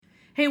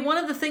Hey, one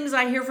of the things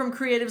I hear from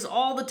creatives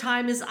all the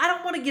time is I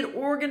don't want to get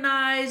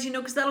organized,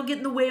 because that'll get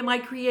in the way of my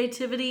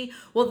creativity.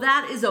 Well,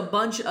 that is a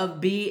bunch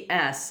of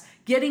BS.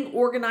 Getting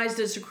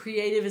organized as a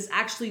creative is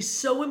actually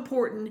so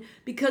important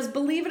because,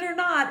 believe it or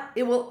not,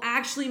 it will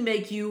actually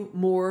make you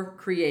more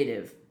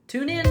creative.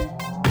 Tune in.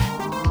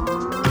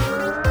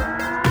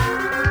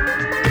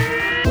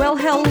 Well,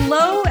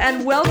 hello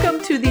and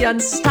welcome to the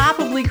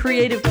Unstoppably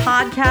Creative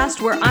podcast,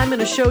 where I'm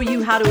going to show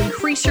you how to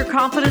increase your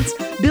confidence,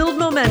 build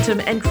momentum,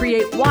 and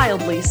create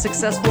wildly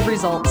successful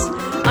results.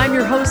 I'm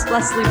your host,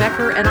 Leslie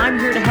Becker, and I'm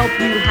here to help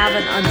you have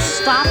an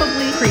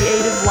unstoppably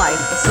creative life.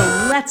 So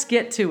let's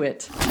get to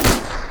it.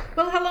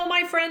 Well, hello,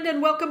 my friend,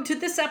 and welcome to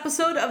this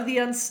episode of the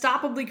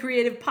Unstoppably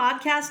Creative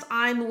podcast.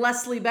 I'm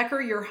Leslie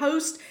Becker, your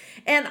host,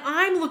 and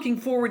I'm looking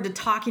forward to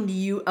talking to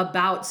you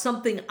about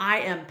something I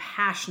am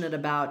passionate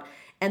about,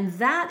 and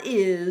that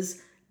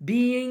is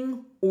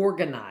being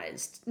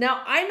organized.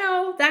 Now, I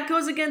know that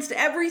goes against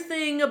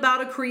everything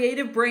about a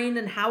creative brain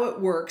and how it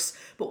works,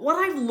 but what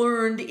I've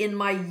learned in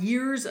my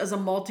years as a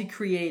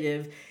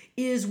multi-creative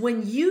is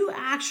when you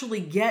actually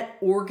get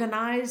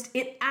organized,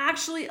 it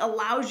actually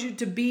allows you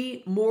to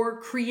be more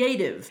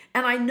creative.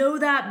 And I know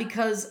that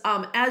because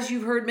as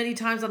you've heard many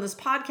times on this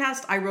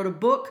podcast, I wrote a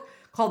book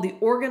called The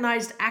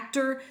Organized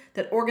Actor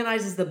that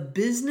organizes the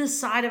business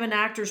side of an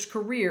actor's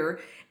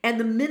career. And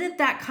the minute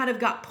that kind of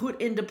got put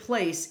into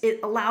place,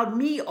 it allowed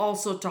me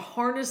also to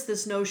harness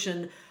this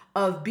notion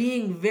of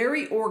being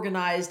very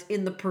organized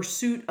in the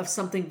pursuit of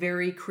something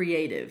very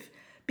creative.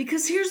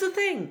 Because here's the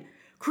thing,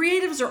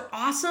 creatives are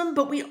awesome,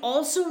 but we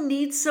also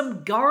need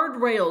some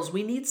guardrails.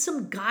 We need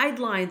some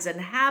guidelines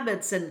and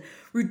habits and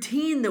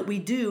routine that we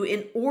do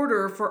in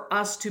order for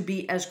us to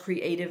be as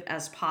creative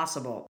as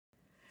possible.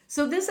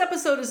 So this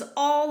episode is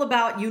all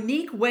about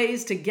unique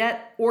ways to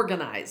get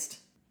organized.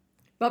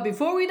 But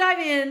before we dive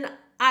in,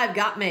 I've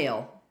got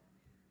mail.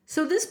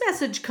 So this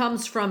message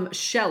comes from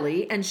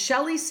Shelly, and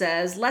Shelly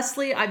says,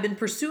 Leslie, I've been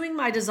pursuing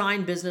my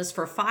design business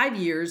for 5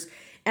 years,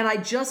 and I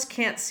just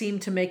can't seem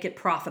to make it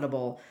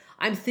profitable.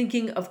 I'm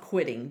thinking of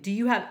quitting. Do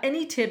you have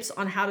any tips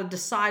on how to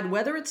decide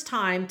whether it's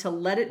time to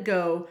let it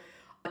go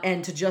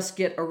and to just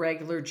get a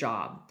regular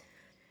job?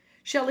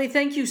 Shelly,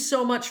 thank you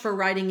so much for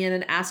writing in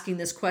and asking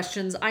these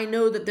questions. I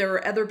know that there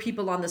are other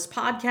people on this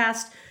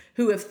podcast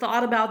who have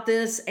thought about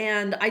this,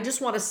 and I just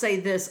want to say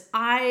this.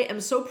 I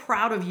am so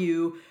proud of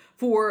you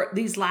for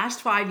these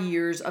last 5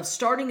 years of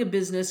starting a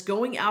business,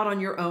 going out on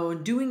your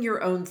own, doing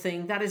your own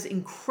thing. That is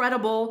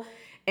incredible.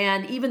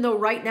 And even though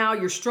right now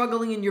you're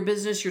struggling in your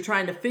business, you're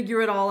trying to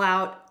figure it all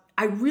out,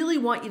 I really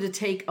want you to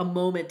take a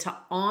moment to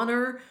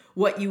honor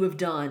what you have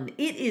done.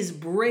 It is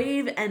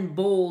brave and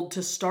bold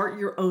to start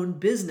your own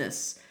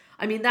business.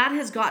 I mean, that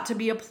has got to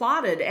be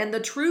applauded. And the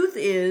truth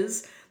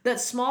is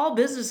that small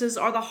businesses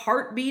are the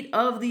heartbeat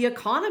of the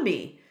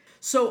economy.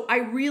 So I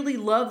really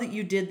love that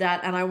you did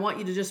that. And I want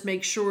you to just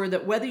make sure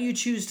that whether you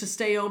choose to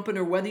stay open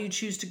or whether you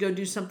choose to go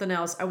do something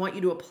else, I want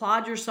you to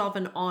applaud yourself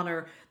and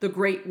honor the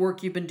great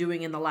work you've been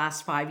doing in the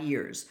last 5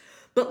 years.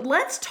 But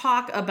let's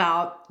talk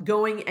about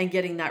going and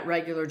getting that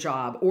regular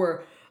job,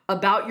 or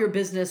about your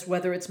business,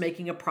 whether it's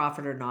making a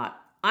profit or not.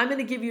 I'm going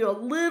to give you a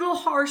little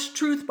harsh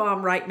truth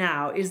bomb right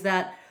now, is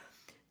that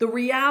the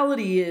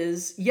reality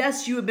is,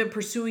 yes, you have been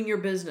pursuing your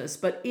business,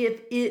 but if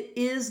it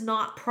is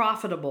not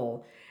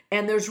profitable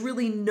and there's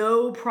really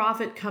no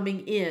profit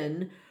coming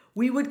in,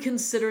 we would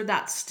consider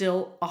that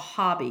still a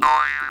hobby.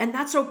 And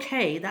that's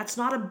okay. That's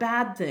not a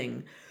bad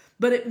thing.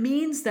 But it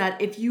means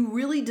that if you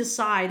really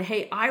decide,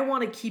 hey, I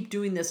want to keep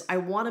doing this, I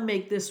want to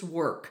make this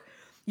work,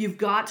 you've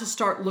got to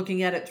start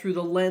looking at it through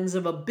the lens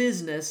of a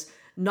business,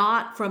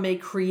 not from a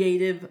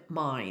creative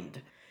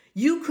mind.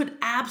 You could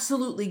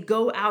absolutely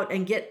go out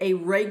and get a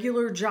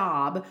regular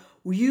job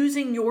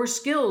using your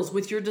skills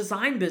with your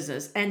design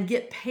business and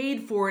get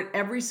paid for it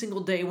every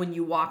single day when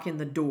you walk in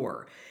the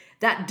door.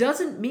 That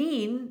doesn't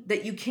mean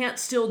that you can't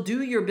still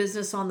do your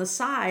business on the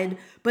side,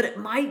 but it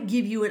might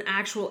give you an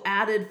actual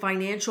added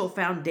financial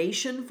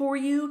foundation for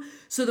you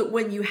so that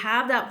when you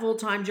have that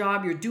full-time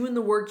job, you're doing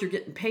the work, you're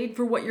getting paid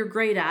for what you're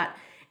great at,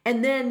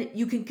 and then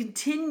you can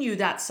continue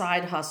that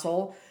side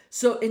hustle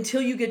so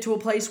until you get to a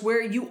place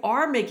where you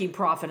are making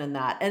profit in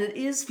that, and it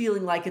is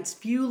feeling like it's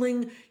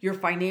fueling your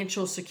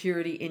financial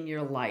security in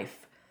your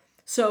life.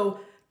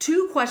 So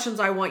 2 questions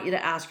I want you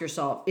to ask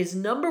yourself is,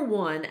 number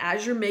 1,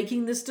 as you're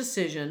making this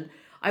decision,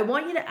 I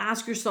want you to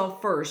ask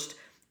yourself first,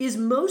 is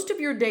most of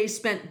your day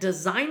spent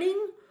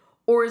designing,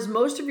 or is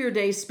most of your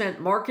day spent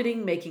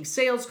marketing, making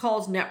sales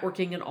calls,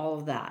 networking, and all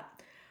of that?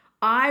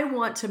 I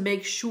want to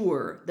make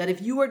sure that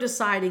if you are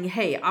deciding,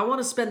 hey, I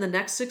want to spend the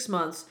next 6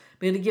 months,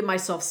 I'm going to give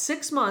myself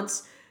 6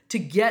 months to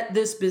get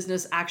this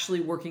business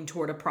actually working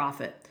toward a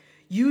profit.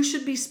 You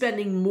should be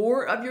spending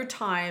more of your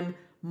time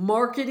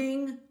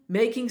marketing,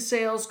 making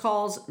sales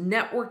calls,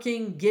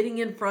 networking, getting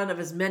in front of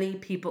as many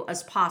people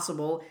as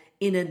possible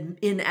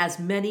in as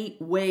many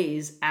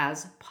ways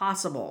as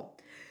possible.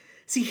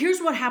 See, here's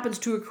what happens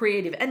to a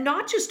creative, and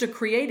not just a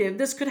creative.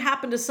 This could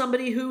happen to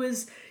somebody who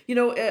is,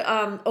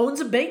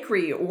 owns a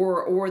bakery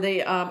or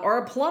they are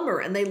a plumber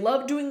and they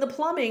love doing the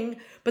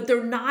plumbing, but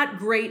they're not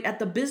great at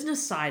the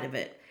business side of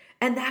it.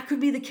 And that could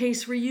be the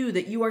case for you,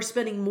 that you are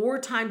spending more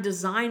time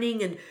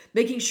designing and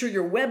making sure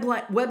your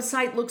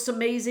website looks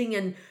amazing.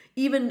 And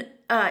even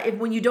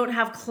when you don't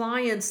have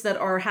clients that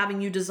are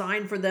having you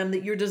design for them,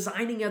 that you're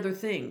designing other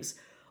things.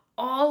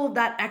 All of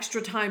that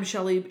extra time,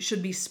 Shelly,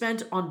 should be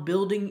spent on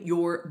building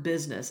your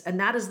business. And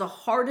that is the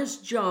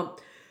hardest jump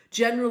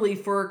generally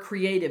for a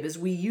creative, is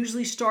we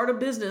usually start a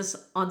business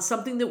on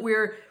something that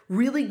we're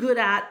really good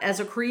at as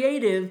a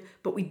creative,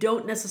 but we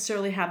don't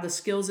necessarily have the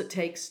skills it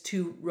takes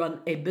to run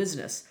a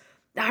business.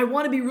 Now, I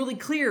want to be really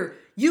clear.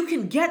 You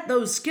can get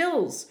those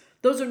skills.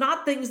 Those are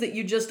not things that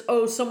you just,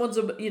 someone's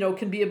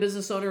can be a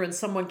business owner and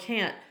someone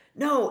can't.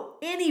 No,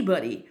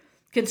 anybody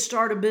can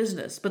start a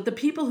business, but the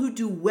people who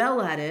do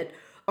well at it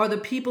are the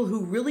people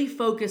who really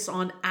focus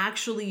on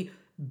actually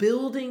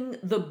building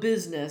the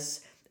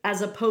business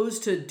as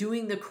opposed to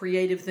doing the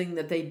creative thing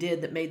that they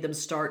did that made them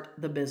start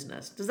the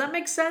business. Does that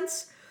make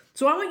sense?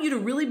 So I want you to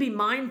really be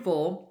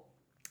mindful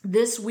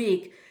this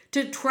week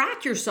to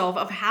track yourself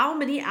of how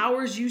many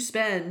hours you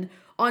spend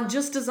on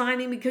just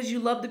designing because you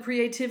love the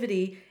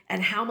creativity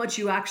and how much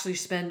you actually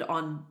spend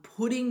on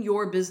putting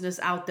your business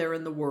out there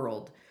in the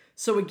world.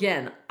 So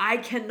again, I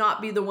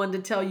cannot be the one to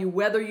tell you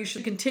whether you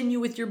should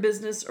continue with your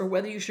business or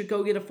whether you should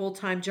go get a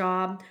full-time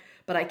job.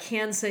 But I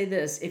can say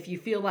this, if you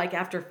feel like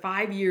after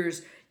 5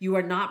 years you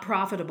are not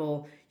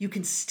profitable, you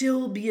can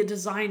still be a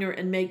designer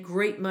and make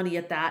great money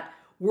at that,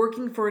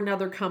 working for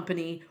another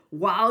company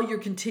while you're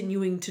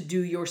continuing to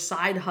do your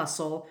side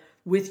hustle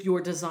with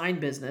your design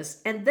business.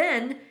 And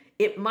then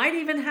it might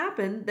even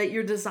happen that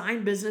your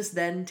design business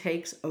then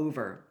takes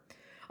over.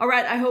 All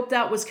right, I hope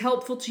that was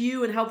helpful to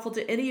you and helpful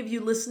to any of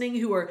you listening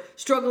who are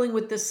struggling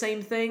with this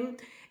same thing.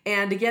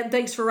 And again,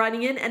 thanks for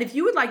writing in. And if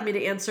you would like me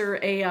to answer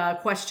a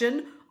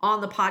question on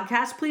the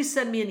podcast, please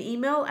send me an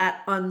email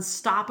at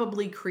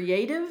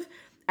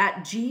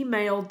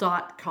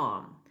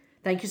unstoppablycreative@gmail.com.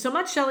 Thank you so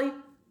much, Shelly.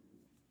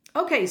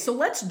 Okay, so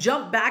let's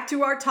jump back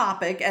to our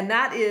topic, and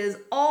that is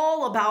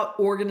all about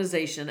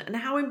organization and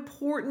how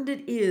important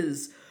it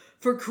is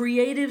for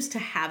creatives to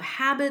have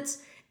habits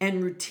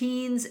and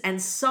routines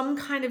and some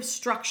kind of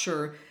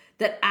structure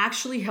that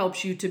actually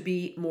helps you to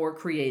be more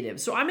creative.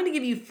 So I'm going to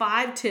give you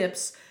 5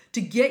 tips to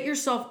get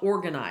yourself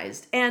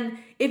organized. And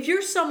if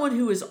you're someone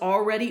who is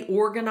already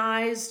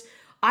organized,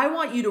 I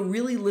want you to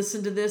really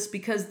listen to this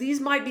because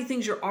these might be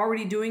things you're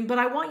already doing, but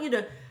I want you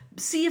to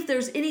see if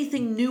there's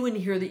anything new in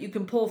here that you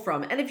can pull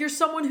from. And if you're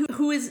someone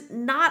who is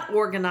not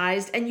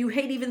organized and you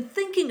hate even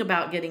thinking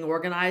about getting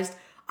organized,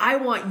 I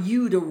want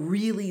you to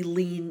really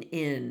lean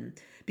in.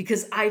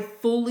 Because I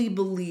fully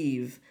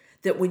believe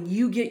that when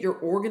you get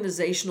your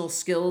organizational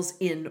skills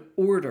in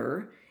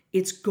order,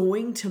 it's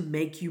going to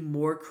make you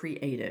more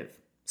creative.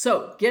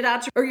 So get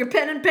out your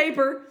pen and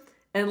paper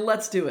and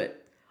let's do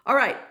it. All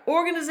right,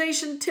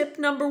 organization tip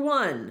number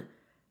 1.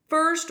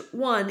 First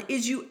one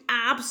is you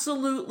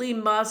absolutely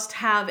must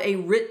have a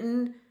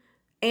written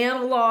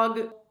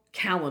analog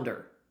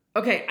calendar.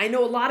 Okay, I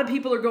know a lot of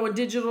people are going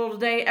digital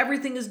today.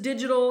 Everything is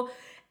digital,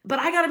 but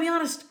I gotta be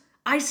honest,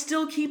 I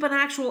still keep an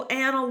actual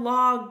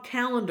analog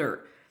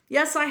calendar.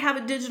 Yes, I have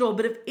it digital,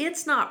 but if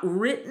it's not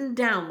written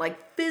down,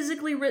 like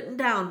physically written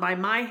down by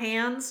my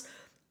hands,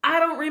 I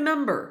don't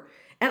remember.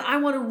 And I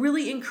want to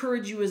really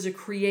encourage you as a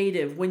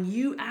creative, when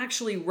you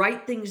actually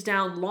write things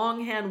down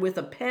longhand with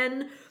a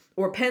pen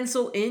or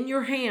pencil in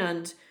your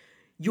hand,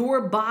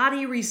 your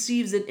body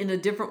receives it in a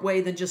different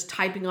way than just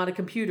typing on a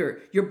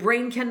computer. Your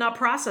brain cannot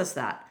process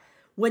that.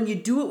 When you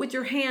do it with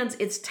your hands,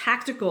 it's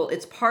tactical.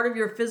 It's part of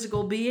your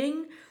physical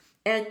being.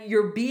 And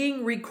your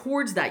being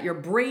records that. Your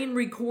brain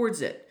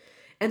records it.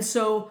 And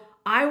so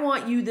I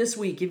want you this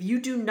week, if you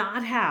do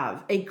not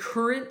have a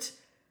current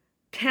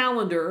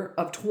calendar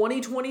of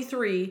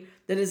 2023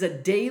 that is a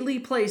daily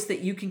place that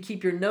you can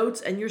keep your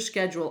notes and your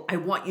schedule, I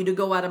want you to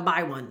go out and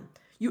buy one.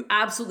 You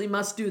absolutely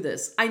must do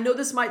this. I know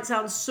this might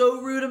sound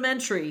so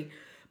rudimentary,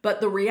 but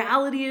the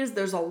reality is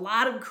there's a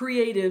lot of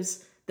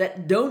creatives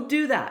that don't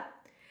do that.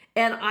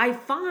 And I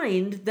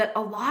find that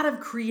a lot of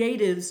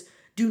creatives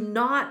do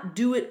not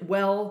do it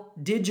well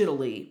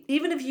digitally.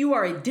 Even if you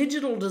are a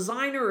digital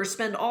designer or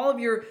spend all of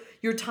your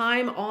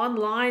time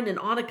online and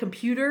on a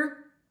computer,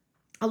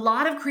 a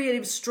lot of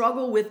creatives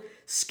struggle with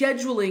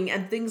scheduling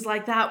and things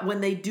like that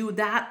when they do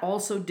that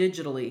also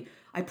digitally.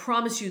 I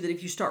promise you that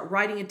if you start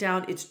writing it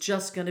down, it's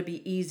just going to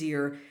be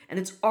easier and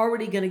it's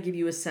already going to give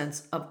you a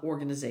sense of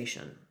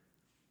organization.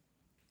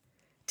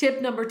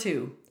 Tip number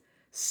 2,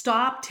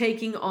 stop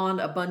taking on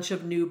a bunch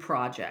of new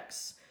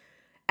projects.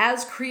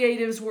 As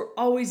creatives, we're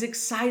always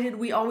excited.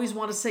 We always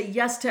want to say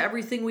yes to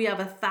everything. We have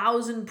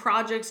 1,000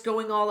 projects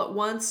going all at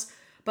once.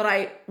 But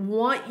I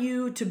want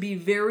you to be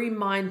very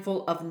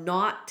mindful of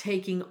not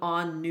taking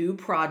on new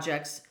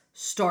projects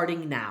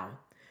starting now.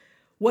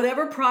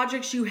 Whatever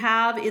projects you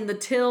have in the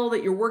till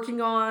that you're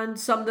working on,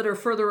 some that are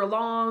further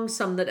along,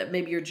 some that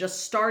maybe you're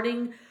just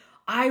starting,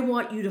 I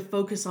want you to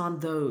focus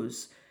on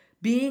those.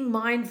 Being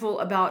mindful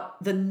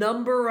about the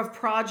number of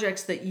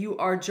projects that you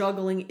are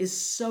juggling is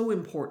so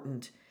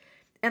important.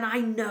 And I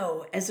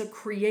know as a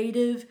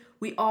creative,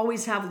 we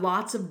always have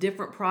lots of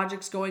different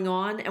projects going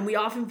on, and we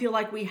often feel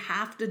like we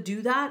have to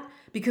do that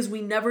because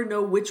we never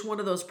know which one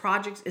of those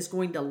projects is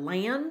going to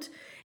land.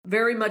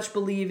 Very much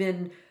believe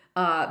in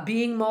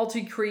being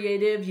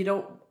multi-creative. You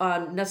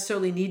don't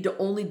necessarily need to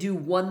only do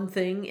one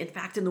thing. In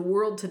fact, in the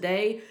world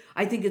today,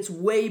 I think it's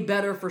way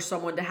better for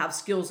someone to have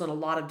skills in a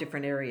lot of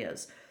different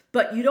areas.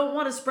 But you don't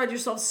want to spread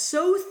yourself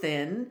so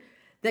thin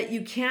that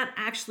you can't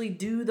actually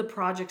do the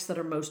projects that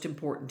are most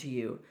important to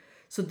you.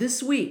 So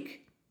this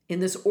week, in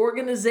this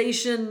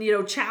organization,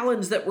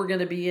 challenge that we're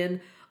going to be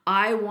in,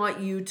 I want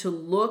you to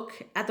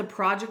look at the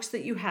projects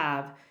that you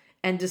have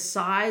and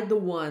decide the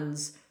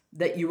ones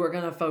that you are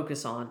going to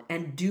focus on.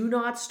 And do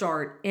not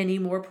start any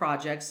more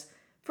projects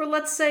for,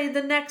 let's say,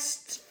 the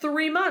next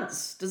 3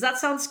 months. Does that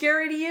sound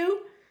scary to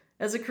you?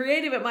 As a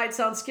creative, it might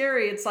sound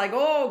scary. It's like,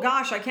 oh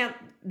gosh, I can't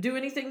do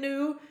anything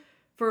new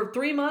for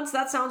 3 months.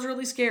 That sounds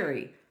really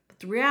scary. But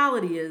the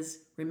reality is,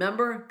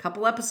 remember, a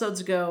couple episodes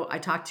ago, I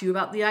talked to you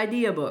about the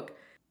idea book.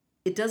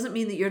 It doesn't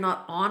mean that you're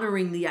not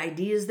honoring the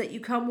ideas that you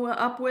come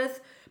up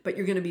with, but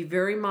you're going to be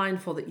very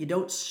mindful that you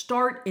don't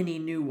start any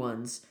new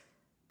ones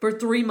for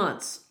 3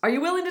 months. Are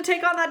you willing to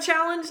take on that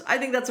challenge? I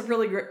think that's a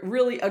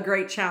really a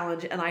great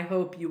challenge, and I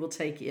hope you will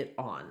take it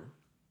on.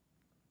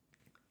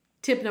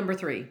 Tip number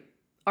 3.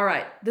 All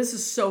right, this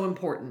is so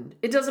important.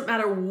 It doesn't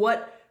matter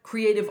what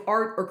creative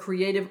art or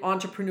creative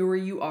entrepreneur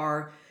you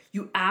are,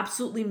 you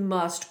absolutely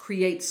must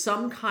create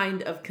some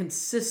kind of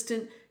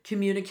consistent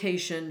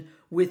communication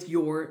with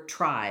your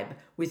tribe,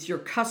 with your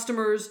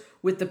customers,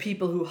 with the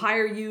people who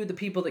hire you, the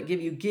people that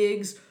give you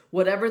gigs,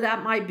 whatever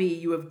that might be.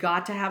 You have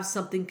got to have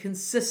something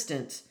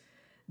consistent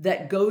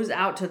that goes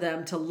out to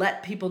them to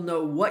let people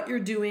know what you're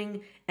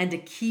doing and to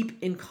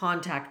keep in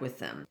contact with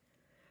them.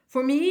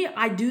 For me,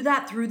 I do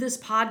that through this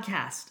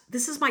podcast.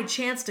 This is my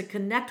chance to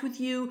connect with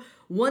you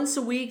once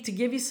a week, to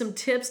give you some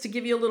tips, to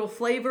give you a little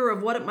flavor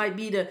of what it might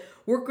be to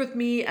work with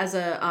me as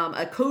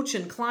a coach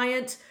and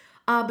client.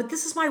 But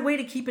this is my way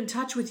to keep in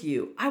touch with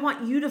you. I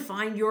want you to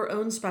find your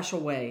own special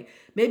way.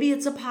 Maybe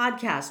it's a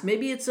podcast.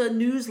 Maybe it's a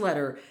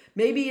newsletter.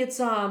 Maybe it's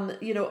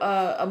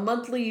a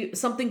monthly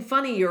something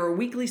funny or a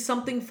weekly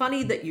something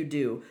funny that you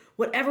do.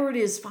 Whatever it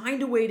is,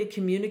 find a way to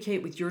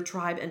communicate with your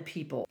tribe and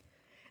people.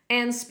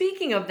 And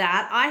speaking of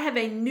that, I have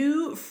a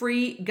new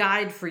free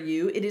guide for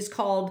you. It is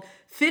called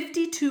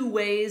 52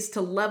 Ways to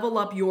Level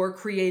Up Your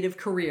Creative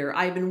Career.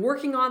 I've been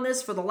working on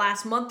this for the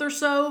last month or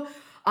so.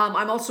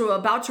 I'm also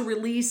about to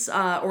release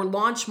or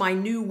launch my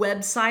new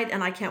website,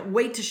 and I can't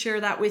wait to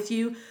share that with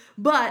you.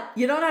 But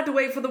you don't have to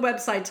wait for the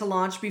website to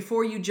launch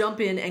before you jump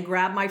in and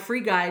grab my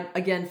free guide.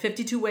 Again,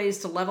 52 Ways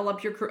to Level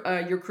Up Your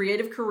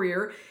Creative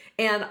Career.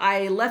 And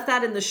I left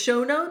that in the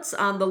show notes,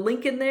 the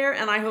link in there,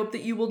 and I hope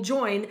that you will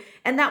join.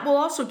 And that will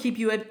also keep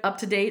you up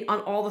to date on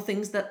all the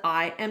things that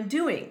I am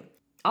doing.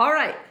 All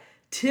right,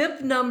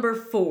 tip number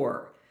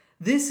 4.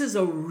 This is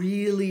a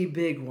really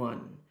big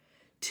one.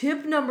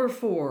 Tip number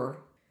 4,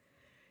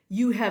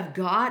 you have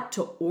got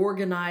to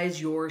organize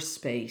your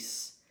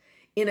space.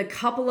 In a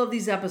couple of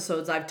these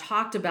episodes, I've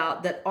talked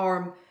about that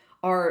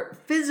our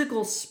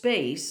physical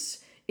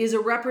space is a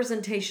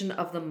representation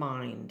of the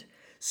mind.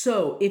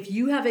 So if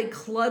you have a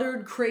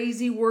cluttered,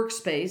 crazy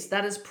workspace,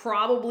 that is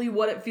probably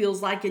what it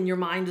feels like in your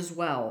mind as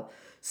well.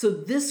 So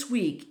this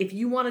week, if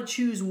you want to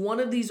choose one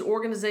of these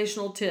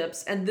organizational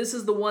tips, and this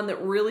is the one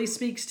that really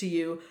speaks to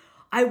you,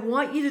 I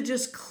want you to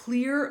just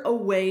clear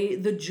away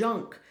the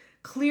junk.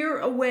 Clear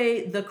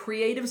away the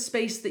creative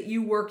space that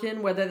you work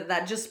in, whether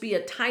that just be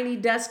a tiny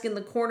desk in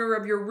the corner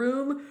of your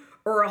room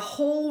or a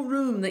whole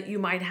room that you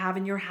might have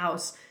in your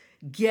house.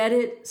 Get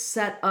it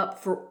set up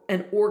for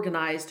and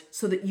organized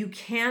so that you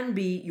can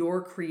be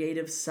your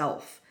creative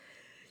self.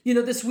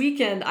 This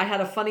weekend I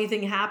had a funny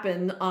thing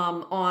happen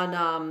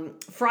on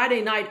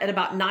Friday night at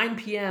about 9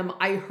 p.m.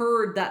 I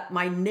heard that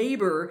my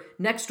neighbor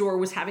next door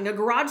was having a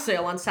garage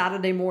sale on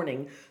Saturday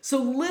morning. So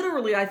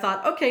literally I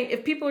thought, okay,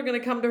 if people are going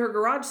to come to her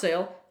garage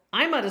sale,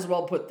 I might as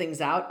well put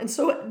things out. And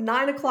so at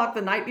 9 o'clock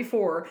the night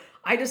before,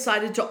 I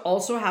decided to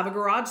also have a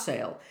garage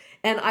sale.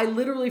 And I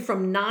literally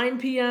from 9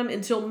 p.m.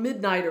 until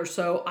midnight or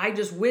so, I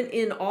just went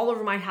in all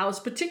over my house,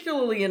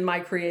 particularly in my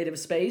creative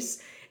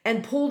space,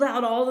 and pulled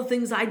out all the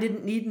things I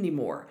didn't need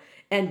anymore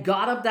and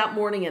got up that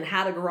morning and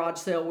had a garage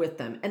sale with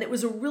them. And it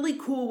was a really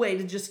cool way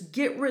to just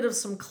get rid of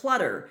some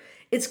clutter.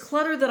 It's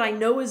clutter that I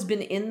know has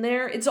been in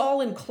there. It's all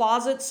in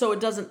closets, so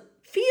it doesn't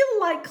feel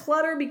like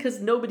clutter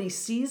because nobody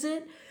sees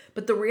it.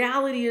 But the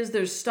reality is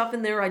there's stuff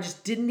in there I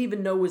just didn't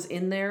even know was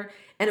in there.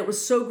 And it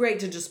was so great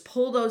to just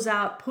pull those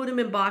out, put them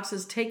in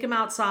boxes, take them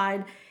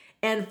outside.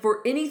 And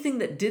for anything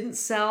that didn't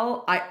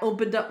sell, I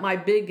opened up my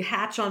big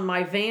hatch on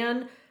my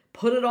van,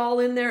 put it all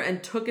in there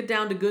and took it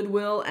down to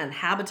Goodwill and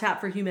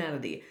Habitat for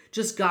Humanity.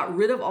 Just got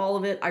rid of all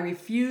of it. I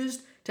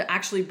refused to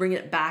actually bring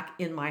it back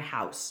in my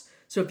house.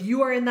 So if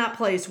you are in that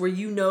place where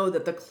you know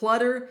that the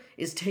clutter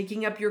is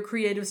taking up your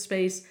creative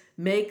space,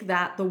 make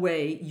that the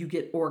way you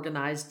get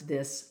organized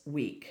this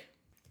week.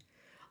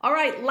 All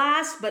right,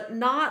 last but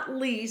not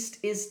least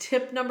is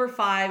tip number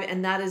 5,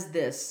 and that is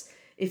this.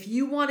 If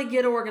you want to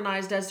get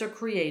organized as a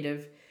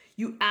creative,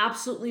 you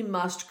absolutely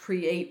must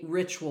create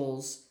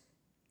rituals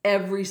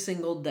every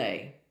single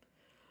day.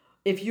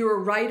 If you're a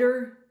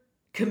writer,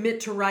 commit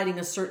to writing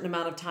a certain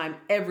amount of time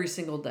every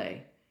single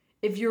day.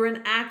 If you're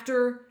an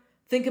actor,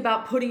 think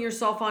about putting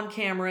yourself on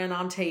camera and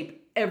on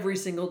tape every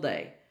single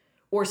day,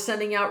 or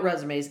sending out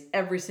resumes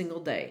every single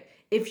day.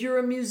 If you're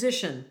a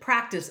musician,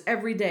 practice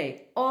every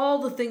day. All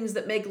the things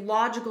that make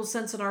logical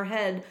sense in our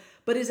head,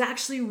 but is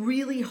actually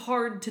really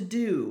hard to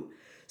do.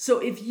 So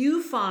if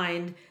you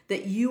find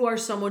that you are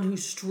someone who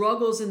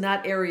struggles in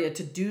that area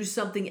to do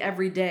something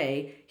every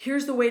day,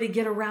 here's the way to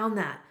get around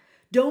that.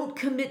 Don't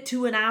commit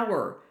to an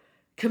hour.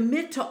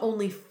 Commit to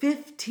only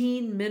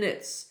 15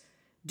 minutes.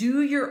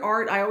 Do your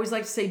art. I always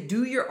like to say,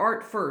 do your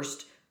art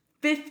first.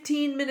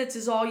 15 minutes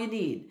is all you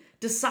need.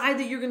 Decide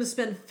that you're going to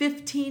spend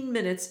 15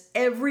 minutes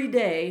every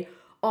day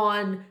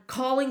on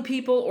calling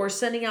people or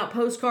sending out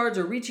postcards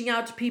or reaching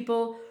out to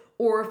people,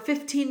 or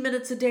 15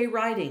 minutes a day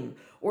writing,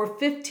 or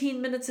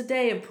 15 minutes a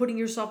day of putting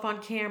yourself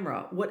on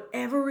camera.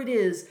 Whatever it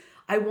is,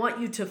 I want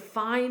you to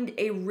find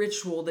a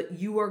ritual that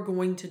you are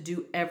going to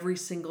do every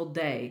single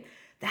day.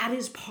 That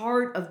is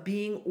part of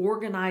being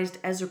organized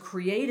as a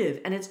creative,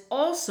 and it's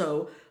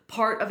also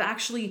part of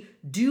actually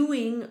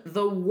doing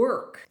the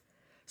work.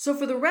 So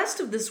for the rest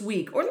of this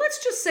week, or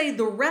let's just say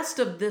the rest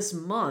of this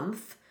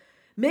month,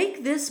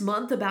 make this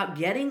month about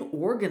getting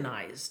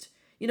organized.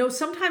 You know,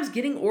 sometimes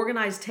getting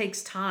organized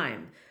takes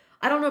time.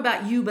 I don't know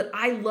about you, but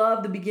I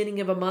love the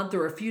beginning of a month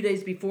or a few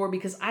days before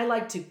because I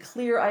like to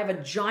clear. I have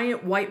a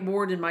giant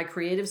whiteboard in my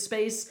creative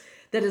space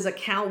that is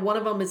one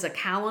of them is a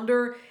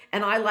calendar,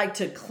 and I like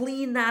to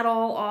clean that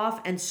all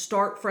off and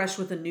start fresh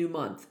with a new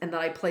month. And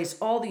then I place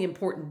all the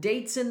important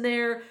dates in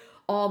there,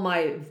 all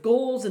my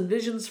goals and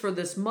visions for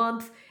this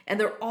month, and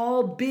they're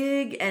all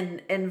big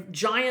and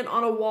giant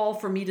on a wall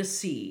for me to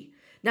see.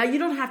 Now, you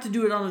don't have to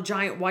do it on a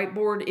giant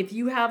whiteboard. If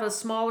you have a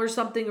smaller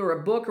something or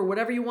a book or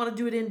whatever you want to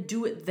do it in,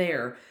 do it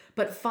there.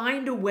 But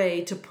find a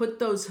way to put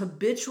those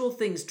habitual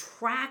things,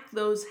 track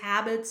those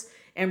habits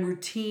and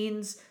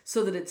routines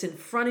so that it's in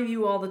front of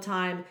you all the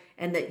time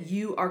and that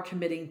you are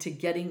committing to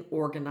getting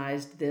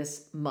organized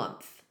this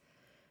month.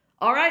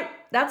 All right,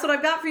 that's what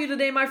I've got for you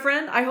today, my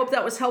friend. I hope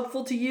that was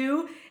helpful to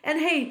you. And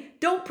hey,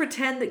 don't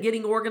pretend that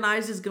getting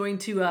organized is going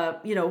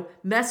to,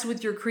 mess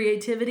with your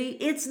creativity.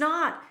 It's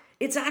not.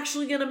 It's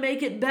actually going to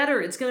make it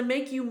better. It's going to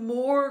make you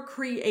more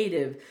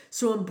creative.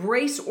 So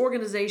embrace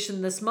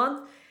organization this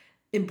month.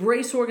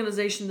 Embrace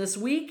organization this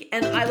week.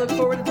 And I look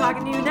forward to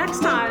talking to you next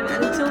time.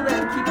 And until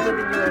then, keep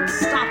living your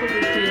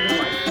unstoppably creative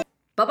life.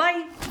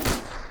 Bye-bye.